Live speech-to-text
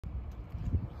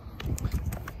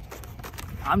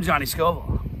I'm Johnny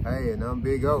Scoville. Hey, and I'm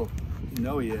Big O. You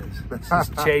know he is. This is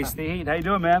Chase the Heat. How you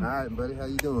doing, man? All right, buddy. How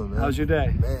you doing, man? How's your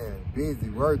day? Man, busy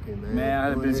working, man. Man, I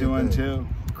had a busy one too.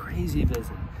 Crazy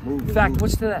busy. Moving, In fact, moving.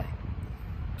 what's today?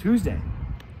 Tuesday.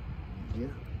 Yeah,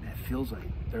 It feels like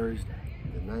Thursday.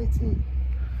 the 19th.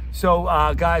 So,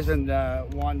 guys, been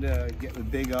wanting to get with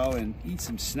Big O and eat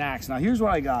some snacks. Now, here's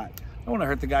what I got. I don't want to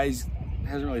hurt the guy. He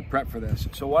hasn't really prepped for this.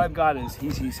 So what I've got is, he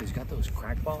says, you got those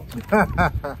crack balls?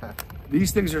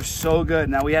 These things are so good.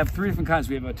 Now, we have 3 different kinds.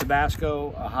 We have a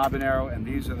Tabasco, a habanero, and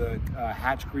these are the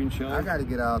Hatch green chili. I got to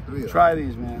get all 3 of them. Try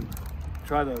these, man.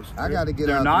 Try those. I got to get all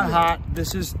 3 They're not of them. hot.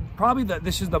 This is probably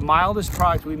the mildest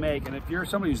product we make. And if you're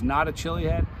somebody who's not a chili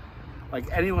head, like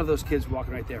any one of those kids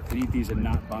walking right there could eat these and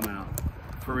not bum out.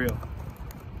 For real.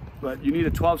 But you need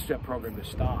a 12-step program to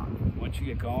stop. Once you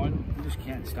get going, you just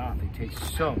can't stop. They taste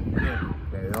so good.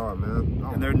 They are, man.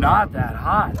 Oh, And they're not that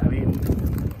hot. I mean,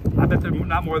 I bet they're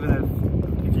not more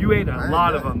than if you ate a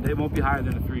lot of them, they won't be higher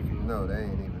than a 3 feet. No, they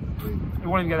ain't even a 3. They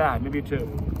won't even get that, maybe a 2.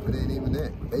 It ain't even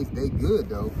that. They good,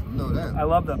 though. You know that. I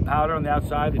love the powder on the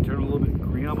outside. They turn a little bit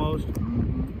green almost.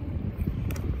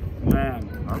 Man.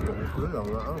 I'm going to good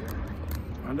on my own.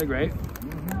 Aren't they great?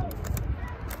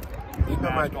 You know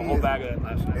my Smashed a whole kids, bag of that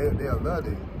last night. they'll love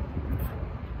it.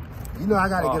 You know I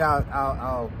got to get out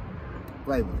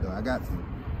flavors, though. I got to.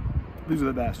 These are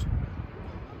the best.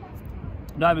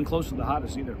 Not even close to the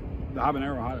hottest either. The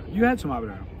habanero hotter. You had some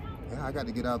habanero. Yeah, I got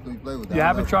to get out 3 flavors. You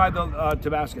haven't tried the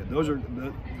Tabasco. Those are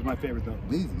my favorite though.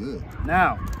 These good.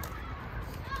 Now,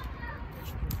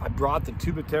 I brought the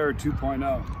Tubatera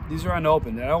 2.0. These are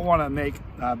unopened. I don't want to make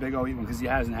Big O eat one because he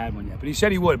hasn't had one yet. But he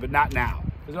said he would, but not now.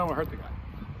 Because I don't want to hurt the guy.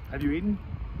 Have you eaten?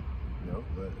 No,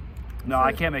 but No,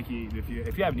 I can't make you eat if you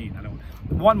haven't eaten. I don't.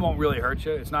 One won't really hurt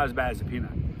you. It's not as bad as a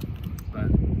peanut. But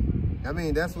I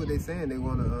mean, that's what they're saying. They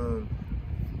want to.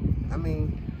 I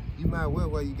mean, you might well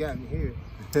while you got me here.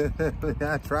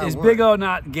 I try. Is one. Big O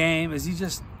not game? Is he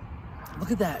just?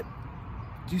 Look at that.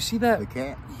 Do you see that? The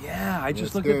cat. Yeah, I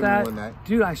just Yeah, looked at that. one night.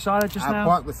 Dude, I saw that just I now.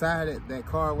 parked beside that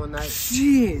car one night.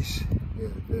 Jeez. Yeah,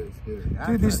 it's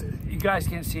good. Dude, you guys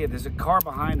can't see it. There's a car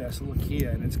behind us, a little Kia,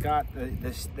 and it's got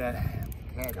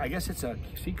I guess it's a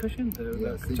seat cushion?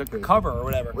 It's seat a cushion. cover or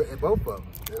whatever. Both of them,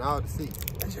 and all the seats.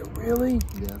 Is it really?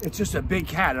 Yeah. It's just a big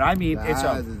cat, and I mean, The it's a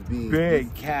eyes is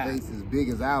big His cat. face as big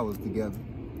as ours together.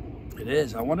 It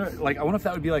is. I wonder if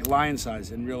that would be like lion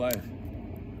size in real life.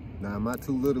 Now, my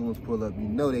 2 little ones pull up. You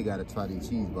know they got to try these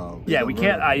cheese balls. Yeah, we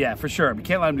can't. Yeah, for sure. We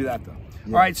can't let them do that though.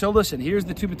 Yeah. All right, so listen. Here's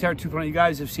the Tubatera 2.0. You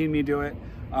guys have seen me do it.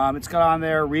 It's got on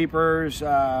there Reapers,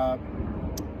 Scorpion,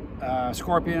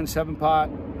 7-pot,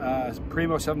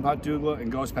 Primo 7-pot Douglas,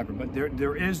 and Ghost Pepper. But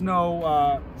there is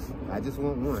no. I just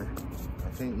want one.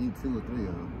 I can't eat 2 or 3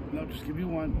 of them. No, just give you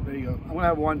one. There you go. I'm gonna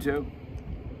have 1 too.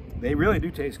 They really do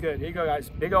taste good. Here you go,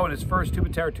 guys. Big O in his first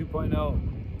Tubatera 2.0.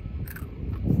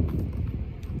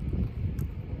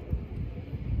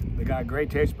 They got a great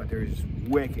taste, but there's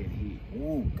wicked heat.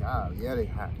 Ooh, God, yeah, they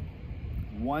hot.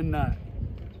 1 nut.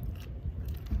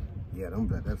 Yeah,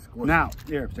 that's scorching. Now,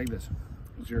 here, take this.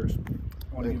 It's yours.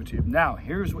 I want to give it to you. Now,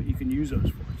 here's what you can use those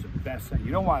for. It's the best thing.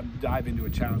 You don't want to dive into a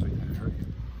challenge like that and hurt you.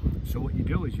 So what you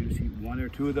do is you just eat 1 or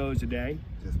 2 of those a day.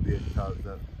 Just be it tossed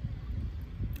up.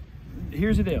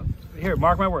 Here's the deal. Here,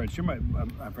 mark my words. You're my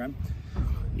friend.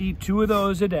 Eat 2 of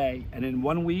those a day, and in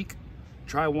 1 week,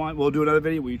 try 1. We'll do another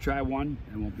video where you try 1 and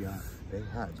it won't be hot. They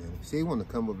hot, Jenny. She want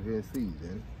to come over here and see you,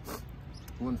 Jenny.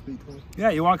 You want to speak to her? Yeah,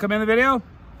 you want to come in the video?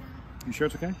 You sure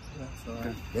it's okay? That's all right.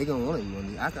 Okay. They gonna want you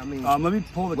on the. I mean, let me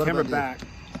pull the camera back.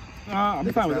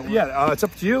 I'm fine with it. one? Yeah, it's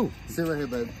up to you. Sit right here,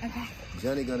 baby. Okay.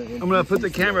 Johnny gonna. I'm gonna put the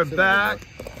camera back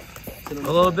a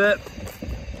little bit.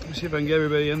 Let me see if I can get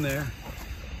everybody in there.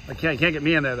 I can't get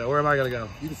me in there though. Where am I gonna go?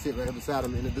 You can sit right here beside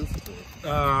him and introduce us to him.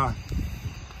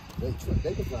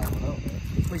 They can fly one out, man.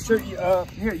 Make sure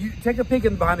here, you take a peek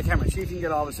in behind the camera. See if you can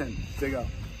get all this in. There you go.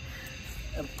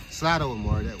 Slide over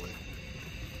more that way.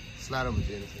 Slide over,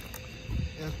 Jenny.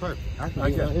 Yeah, that's perfect. I can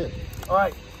Okay. get right here. All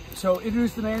right. So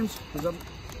introduce the names.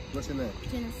 What's your name?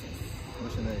 Genesis.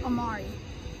 What's your name? Amari.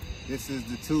 This is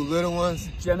the 2 little ones.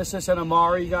 Genesis and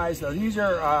Amari, guys. Now, these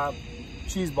are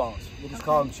cheese balls. We'll just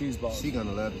call them cheese balls. She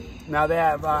gonna love it. Now they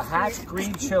have Hatch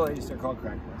green chilies. They're called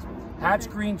crack balls. Hatch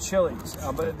green chilies,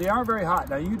 but they aren't very hot.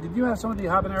 Now, did you have some of the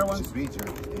habanero ones? Beef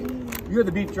jerky. You had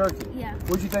the beef jerky. Yeah.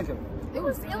 What'd you think of it? It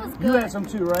was good. You had some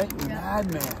too, right? Yeah.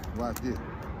 Madman. Watch this.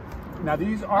 Now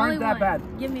these aren't that bad.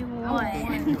 Give me 1.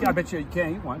 I bet you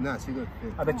can't eat 1. Nah, she good.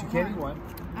 I bet you can't eat 1.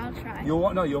 I'll try. You'll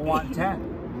want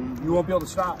 10. You won't be able to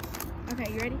stop.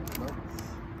 Okay, you ready? No.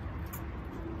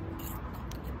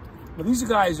 But these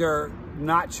guys are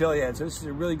not chili heads. So this is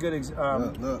a really good.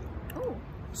 Look. Ooh.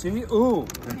 See, ooh.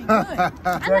 Pretty good.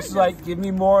 Just like, give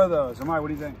me more of those. Amari, what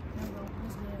do you think?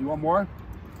 You want more?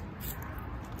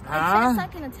 It Huh? tastes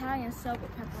like an Italian sub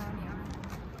with pepperoni on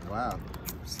it. Wow.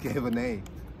 Just gave a name.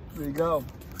 There you go.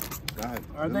 God,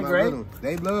 Aren't them they my great? little-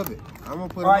 They love it. I'm gonna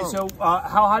put All it right, on. so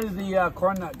how high did the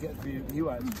corn nut get for you? You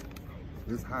guys?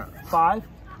 It's hot. 5?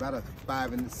 About a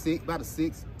 5 and 6. About a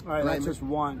 6. All right, that's just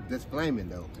one. That's flaming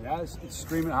though. Yeah, it's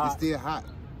streaming It's hot. still hot.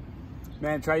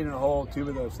 Man, try eating a whole tube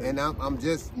of those things. And I'm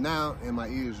just now, and my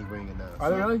ears are ringing now. Are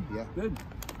they really? Yeah. Good.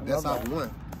 I That's love off that.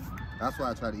 one. That's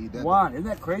why I try to eat that. One. Isn't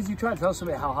that crazy? You try to tell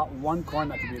somebody how hot one corn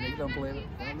nut can be. They don't believe it.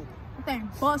 That thing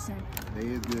busting. They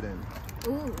is good at it.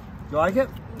 Ooh. You like it?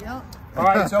 Yep. All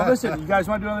right, so listen, you guys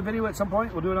want to do another video at some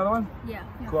point? We'll do another one? Yeah.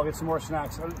 Cool, I'll get some more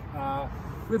snacks. We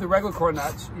have the regular corn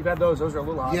nuts. You've had those. Those are a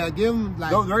little hot. Yeah, give them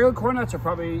like The regular corn nuts are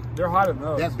probably, they're hotter than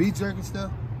those. that beef jerky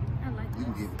stuff. I like You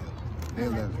can this. get it.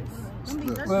 They'll love it.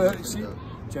 Look, Well, see,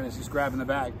 Jenna's just grabbing the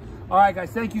bag. All right,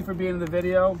 guys, thank you for being in the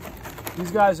video.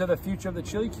 These guys are the future of the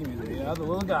chili community, you know, the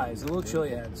little guys, the little chili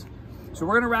heads. So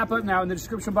we're going to wrap up now. In the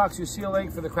description box, you see a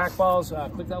link for the crack balls.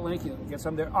 Click that link, you get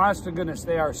some there. Honest to goodness,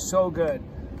 they are so good.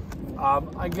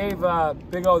 I gave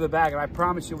Big O the bag, and I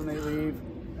promise you when they leave,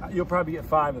 you'll probably get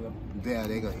 5 of them. Yeah,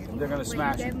 they're going to eat them. They're going to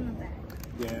smash Wait, you it. gave him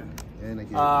the bag. Yeah. And they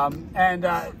get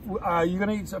Are you going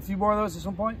to eat a few more of those at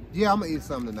some point? yeah, I'm going to eat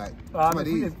some tonight. Some of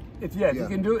these. If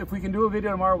we can do a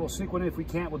video tomorrow, we'll sneak one in. If we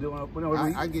can't, we'll do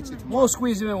one. I get you tomorrow. We'll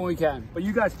squeeze it in when we can. But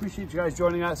you guys, appreciate you guys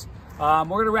joining us. We're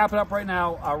going to wrap it up right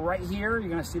now. Right here, you're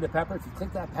going to see the pepper. If you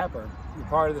click that pepper, you're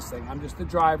part of this thing. I'm just the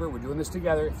driver. We're doing this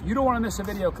together. If you don't want to miss a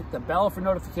video, click the bell for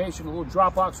notification. A little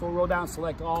drop box will roll down,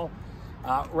 select all.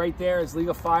 Right there is League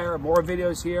of Fire. More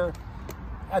videos here.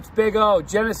 That's Big O,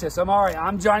 Genesis. I'm Ari.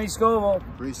 I'm Johnny Scoville.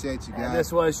 Appreciate you guys. And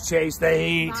this was Chase the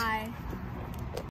Heat. Bye.